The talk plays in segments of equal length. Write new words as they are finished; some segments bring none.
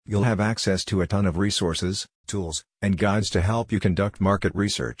You'll have access to a ton of resources, tools, and guides to help you conduct market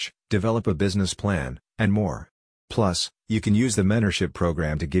research, develop a business plan, and more. Plus, you can use the mentorship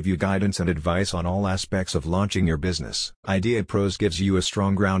program to give you guidance and advice on all aspects of launching your business. Idea Pros gives you a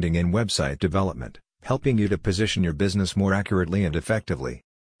strong grounding in website development, helping you to position your business more accurately and effectively.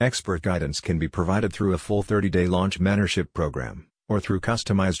 Expert guidance can be provided through a full 30-day launch mentorship program, or through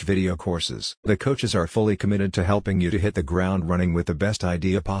customized video courses. The coaches are fully committed to helping you to hit the ground running with the best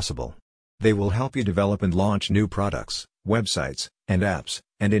idea possible. They will help you develop and launch new products, websites, and apps,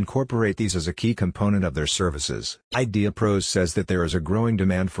 and incorporate these as a key component of their services. Idea Pros says that there is a growing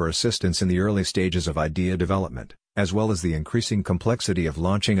demand for assistance in the early stages of idea development, as well as the increasing complexity of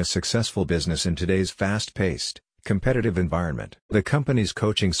launching a successful business in today's fast-paced, competitive environment. The company's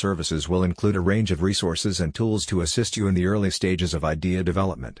coaching services will include a range of resources and tools to assist you in the early stages of idea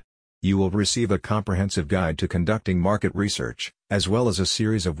development. You will receive a comprehensive guide to conducting market research, as well as a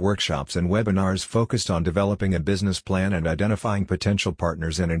series of workshops and webinars focused on developing a business plan and identifying potential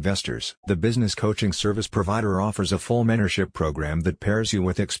partners and investors. The business coaching service provider offers a full mentorship program that pairs you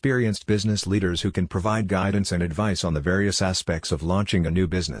with experienced business leaders who can provide guidance and advice on the various aspects of launching a new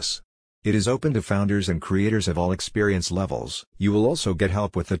business. It is open to founders and creators of all experience levels. You will also get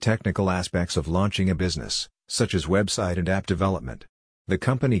help with the technical aspects of launching a business, such as website and app development. The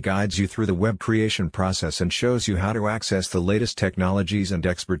company guides you through the web creation process and shows you how to access the latest technologies and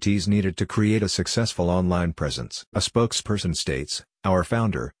expertise needed to create a successful online presence. A spokesperson states, "Our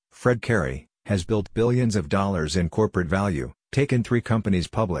founder, Fred Carey, has built billions of dollars in corporate value, taken 3 companies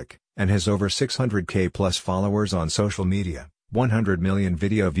public, and has over 600K plus followers on social media, 100 million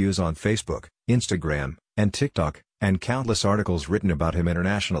video views on Facebook, Instagram, and TikTok, and countless articles written about him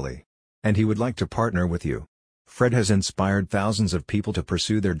internationally. And he would like to partner with you." Fred has inspired thousands of people to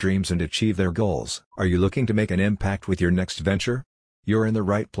pursue their dreams and achieve their goals. Are you looking to make an impact with your next venture? You're in the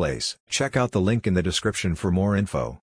right place. Check out the link in the description for more info.